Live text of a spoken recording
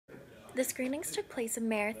The screenings took place in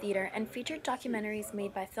Mare Theater and featured documentaries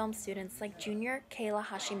made by film students like Junior Kayla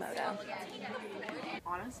Hashimoto.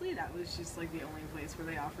 Honestly, that was just like the only place where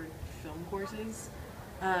they offered film courses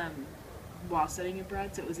um, while studying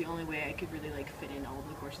abroad, so it was the only way I could really like fit in all of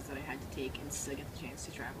the courses that I had to take and still get the chance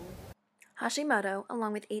to travel. Hashimoto,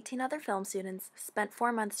 along with 18 other film students, spent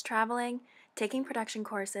 4 months traveling, taking production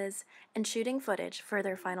courses, and shooting footage for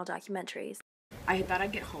their final documentaries. I thought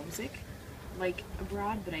I'd get homesick like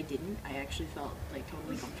abroad, but I didn't. I actually felt like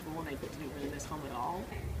totally comfortable and I didn't really miss home at all.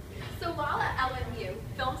 So while at LMU,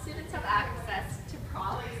 film students have access to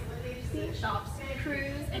props, scene shops,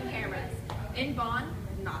 crews, and cameras. In Bonn,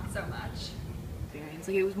 not so much. Experience.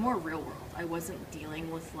 Like it was more real world. I wasn't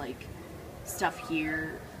dealing with like stuff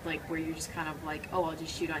here like where you're just kind of like, oh, I'll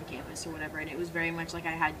just shoot on campus or whatever, and it was very much like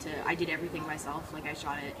I did everything myself. Like I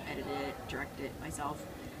shot it, edited it, directed it myself.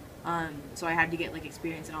 So I had to get like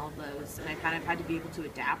experience in all of those, and I kind of had to be able to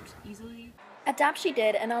adapt easily. Adapt she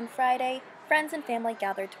did, and on Friday, friends and family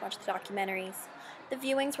gathered to watch the documentaries. The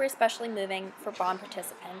viewings were especially moving for Bonn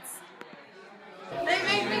participants. They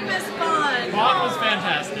make me miss Bonn. Bonn was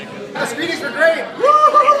fantastic.